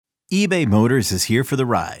eBay Motors is here for the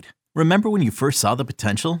ride. Remember when you first saw the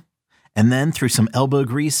potential? And then through some elbow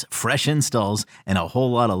grease, fresh installs, and a whole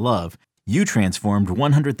lot of love, you transformed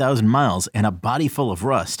 100,000 miles and a body full of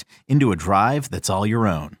rust into a drive that's all your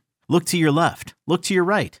own. Look to your left. Look to your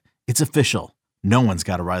right. It's official. No one's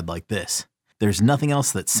got a ride like this. There's nothing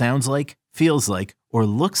else that sounds like, feels like, or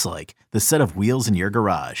looks like the set of wheels in your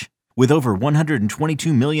garage. With over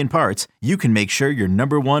 122 million parts, you can make sure your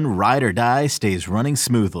number one ride or die stays running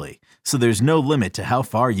smoothly. So there's no limit to how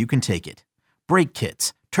far you can take it. Brake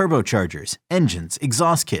kits, turbochargers, engines,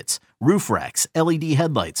 exhaust kits, roof racks, LED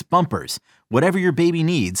headlights, bumpers, whatever your baby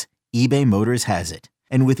needs, eBay Motors has it.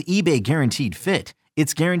 And with eBay Guaranteed Fit,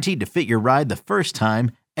 it's guaranteed to fit your ride the first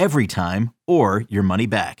time, every time, or your money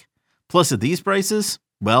back. Plus at these prices,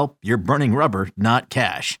 well, you're burning rubber, not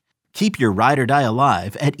cash. Keep your ride or die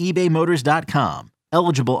alive at ebaymotors.com.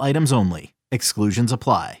 Eligible items only. Exclusions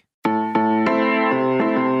apply.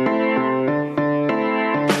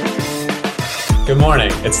 Good morning.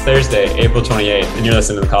 It's Thursday, April 28th, and you're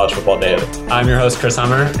listening to the College Football Daily. I'm your host, Chris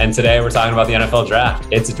Hummer, and today we're talking about the NFL Draft.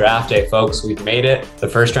 It's draft day, folks. We've made it. The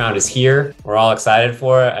first round is here. We're all excited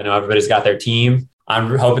for it. I know everybody's got their team.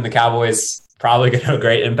 I'm hoping the Cowboys probably get a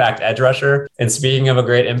great impact edge rusher. And speaking of a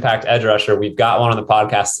great impact edge rusher, we've got one on the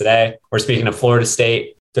podcast today. We're speaking of Florida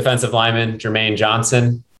State defensive lineman Jermaine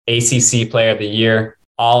Johnson, ACC Player of the Year,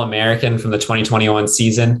 All-American from the 2021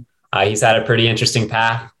 season. He's had a pretty interesting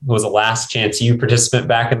path. He was a Last Chance U participant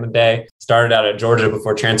back in the day. Started out at Georgia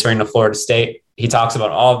before transferring to Florida State. He talks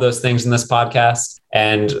about all of those things in this podcast.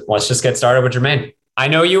 And let's just get started with Jermaine. I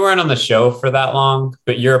know you weren't on the show for that long,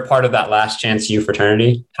 but you're a part of that Last Chance U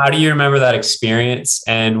fraternity. How do you remember that experience?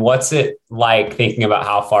 And what's it like thinking about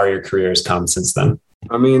how far your career has come since then?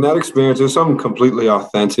 I mean, that experience is something completely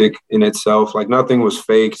authentic in itself. Like nothing was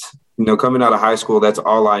faked. You know, coming out of high school, that's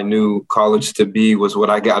all I knew college to be was what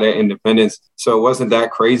I got at Independence. So it wasn't that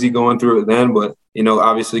crazy going through it then, but, you know,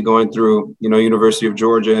 obviously going through, you know, University of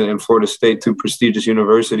Georgia and Florida State, two prestigious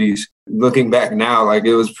universities. Looking back now, like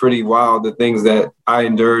it was pretty wild, the things that I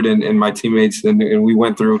endured and my teammates and we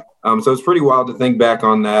went through. So it's pretty wild to think back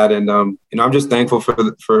on that. And, you know, I'm just thankful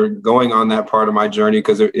for going on that part of my journey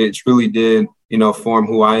because it truly did, you know, form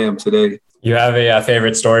who I am today. You have a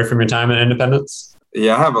favorite story from your time at Independence?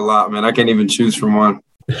 Yeah, I have a lot, man. I can't even choose from one.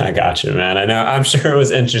 I got you, man. I know. I'm sure it was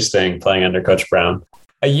interesting playing under Coach Brown.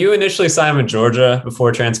 You initially signed with Georgia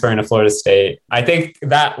before transferring to Florida State. I think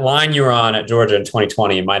that line you were on at Georgia in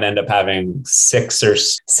 2020 might end up having six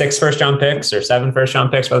first-round picks or 7 first-round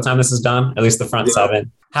picks by the time this is done, at least the front 7.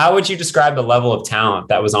 How would you describe the level of talent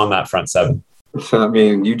that was on that front 7? I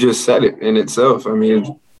mean, you just said it in itself. I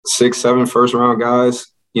mean, 6, 7 first-round guys,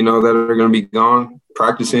 you know, that are going to be gone,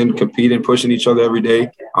 practicing, competing, pushing each other every day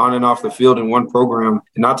on and off the field in one program.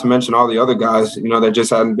 And not to mention all the other guys, you know, that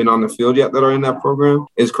just hadn't been on the field yet that are in that program.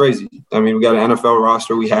 It's crazy. I mean, we got an NFL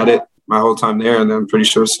roster. We had it my whole time there, and I'm pretty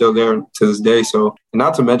sure it's still there to this day. So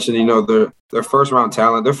not to mention, you know, their first-round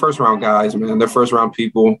talent, their first-round guys, man, their first-round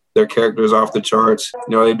people, their characters off the charts.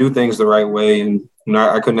 You know, they do things the right way, and you know,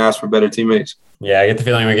 I couldn't ask for better teammates. Yeah, I get the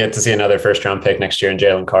feeling we get to see another first-round pick next year in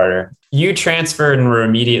Jalen Carter. You transferred and were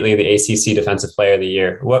immediately the ACC Defensive Player of the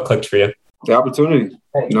Year. What clicked for you? The opportunity.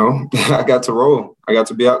 You know, I got to roll. I got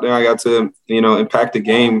to be out there. I got to, you know, impact the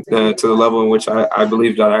game to the level in which I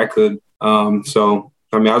believed that I could. So,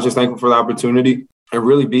 I mean, I was just thankful for the opportunity and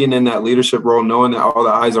really being in that leadership role, knowing that all the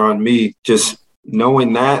eyes are on me. Just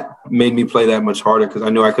knowing that made me play that much harder because I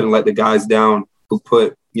knew I couldn't let the guys down who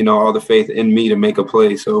put, you know, all the faith in me to make a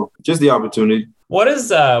play. So just the opportunity. What does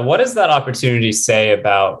that opportunity say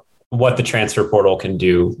about what the transfer portal can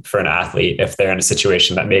do for an athlete if they're in a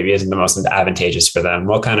situation that maybe isn't the most advantageous for them?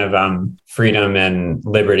 What kind of freedom and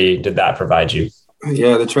liberty did that provide you?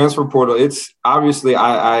 Yeah, the transfer portal, it's obviously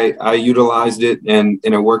I utilized it and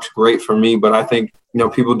it works great for me. But I think, you know,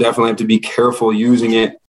 people definitely have to be careful using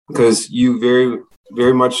it because you very,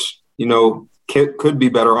 very much, you know, could be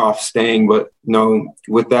better off staying. But, you know,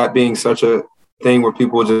 with that being such a thing where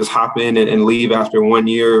people just hop in and leave after 1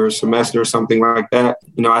 year or semester or something like that,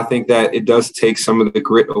 you know, I think that it does take some of the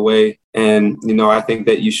grit away. And, you know, I think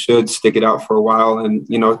that you should stick it out for a while. And,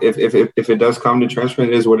 you know, if it does come to transfer,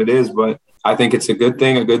 it is what it is. But I think it's a good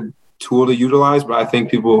thing, a good tool to utilize. But I think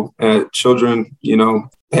people, children, you know,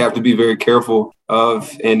 they have to be very careful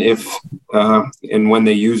of and when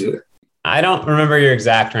they use it. I don't remember your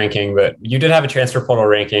exact ranking, but you did have a transfer portal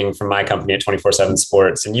ranking from my company at 24/7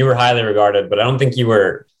 Sports, and you were highly regarded, but I don't think you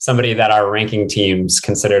were somebody that our ranking teams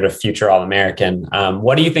considered a future All-American.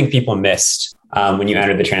 What do you think people missed when you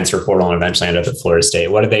entered the transfer portal and eventually ended up at Florida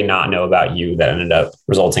State? What did they not know about you that ended up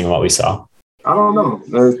resulting in what we saw? I don't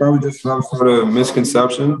know. It's probably just some sort of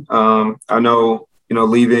misconception. I know,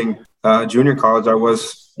 leaving junior college, I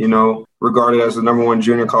was, regarded as the number one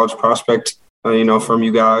junior college prospect, from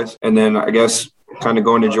you guys. And then I guess kind of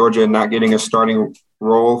going to Georgia and not getting a starting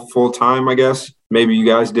role full time, I guess. Maybe you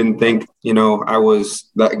guys didn't think, I was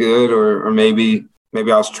that good, or maybe I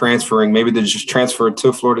was transferring. Maybe the just transfer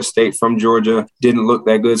to Florida State from Georgia didn't look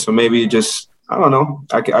that good. So maybe just, I don't know.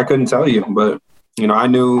 I couldn't tell you, but, I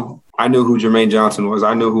knew who Jermaine Johnson was.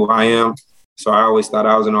 I knew who I am. So I always thought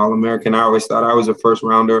I was an All-American. I always thought I was a first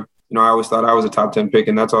rounder. I always thought I was a top 10 pick,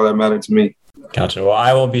 and that's all that mattered to me. Gotcha. Well,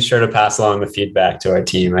 I will be sure to pass along the feedback to our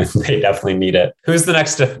team. I think they definitely need it. Who's the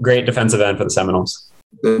next great defensive end for the Seminoles?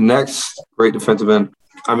 The next great defensive end.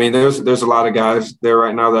 I mean, there's a lot of guys there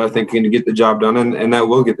right now that I think can get the job done, and that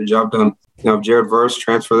will get the job done. Jared Verse,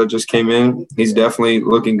 transfer that just came in, he's definitely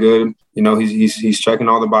looking good. He's checking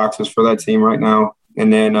all the boxes for that team right now.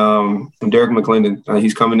 And then Derek McClendon,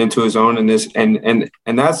 he's coming into his own in this, and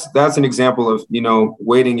that's an example of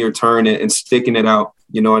waiting your turn and sticking it out,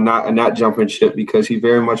 and not jumping ship, because he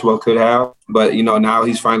very much well could have, but now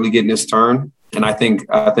he's finally getting his turn. And I think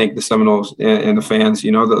the Seminoles and the fans,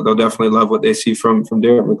 they'll definitely love what they see from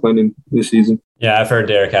Derek McClendon this season. Yeah, I've heard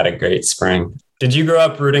Derek had a great spring. Did you grow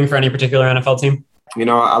up rooting for any particular NFL team?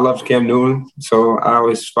 I loved Cam Newton, so I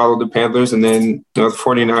always followed the Panthers. And then the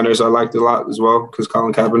 49ers I liked a lot as well, because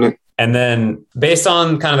Colin Kaepernick. And then based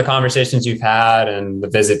on kind of the conversations you've had and the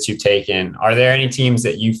visits you've taken, are there any teams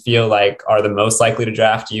that you feel like are the most likely to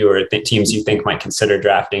draft you, or teams you think might consider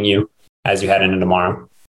drafting you as you head into tomorrow?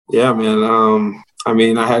 Yeah,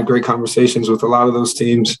 man. I had great conversations with a lot of those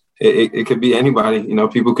teams. It could be anybody.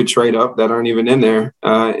 People could trade up that aren't even in there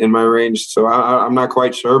in my range. So I'm not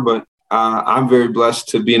quite sure, but I'm very blessed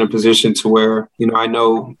to be in a position to where, I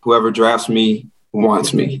know whoever drafts me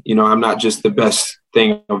wants me. I'm not just the best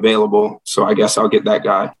thing available. So I guess I'll get that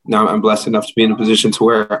guy. Now I'm blessed enough to be in a position to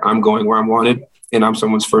where I'm going where I'm wanted, and I'm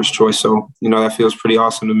someone's first choice. So, that feels pretty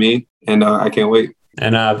awesome to me, and I can't wait.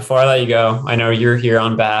 And before I let you go, I know you're here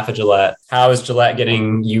on behalf of Gillette. How is Gillette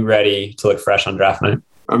getting you ready to look fresh on draft night?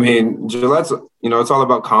 Gillette's, it's all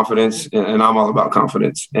about confidence, and I'm all about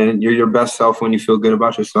confidence. And you're your best self when you feel good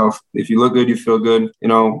about yourself. If you look good, you feel good,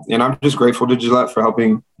 and I'm just grateful to Gillette for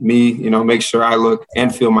helping me, make sure I look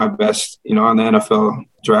and feel my best, on the NFL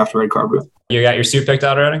draft red carpet. You got your suit picked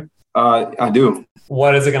out already? I do.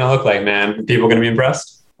 What is it going to look like, man? People going to be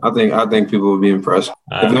impressed? I think people will be impressed.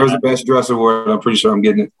 If there was a best dress award, I'm pretty sure I'm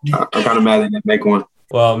getting it. I'm kind of mad they didn't make one.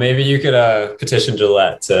 Well, maybe you could petition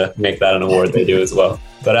Gillette to make that an award they do as well.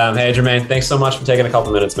 But hey, Jermaine, thanks so much for taking a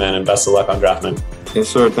couple minutes, man, and best of luck on draft night. Yes,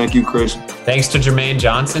 sir. Thank you, Chris. Thanks to Jermaine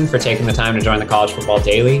Johnson for taking the time to join the College Football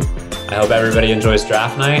Daily. I hope everybody enjoys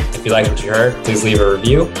draft night. If you liked what you heard, please leave a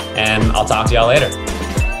review, and I'll talk to y'all later.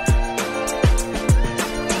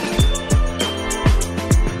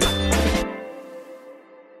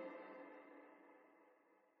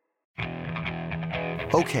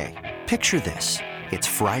 Okay, picture this. It's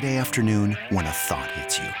Friday afternoon when a thought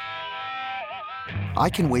hits you. I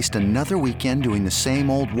can waste another weekend doing the same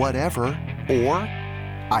old whatever, or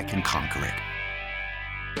I can conquer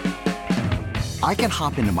it. I can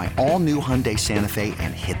hop into my all-new Hyundai Santa Fe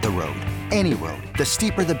and hit the road. Any road. The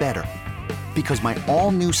steeper, the better. Because my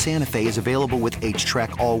all-new Santa Fe is available with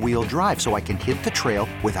H-Track all-wheel drive, so I can hit the trail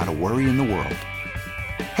without a worry in the world.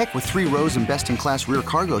 Heck, with 3 rows and best-in-class rear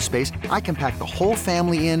cargo space, I can pack the whole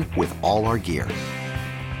family in with all our gear.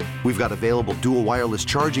 We've got available dual wireless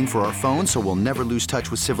charging for our phones, so we'll never lose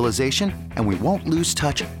touch with civilization, and we won't lose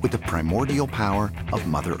touch with the primordial power of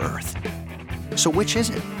Mother Earth. So which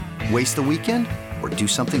is it? Waste the weekend or do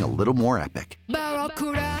something a little more epic?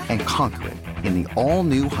 And conquer it in the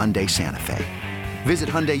all-new Hyundai Santa Fe. Visit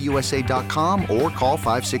HyundaiUSA.com or call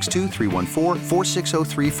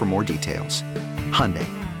 562-314-4603 for more details. Hyundai,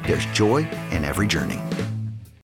 there's joy in every journey.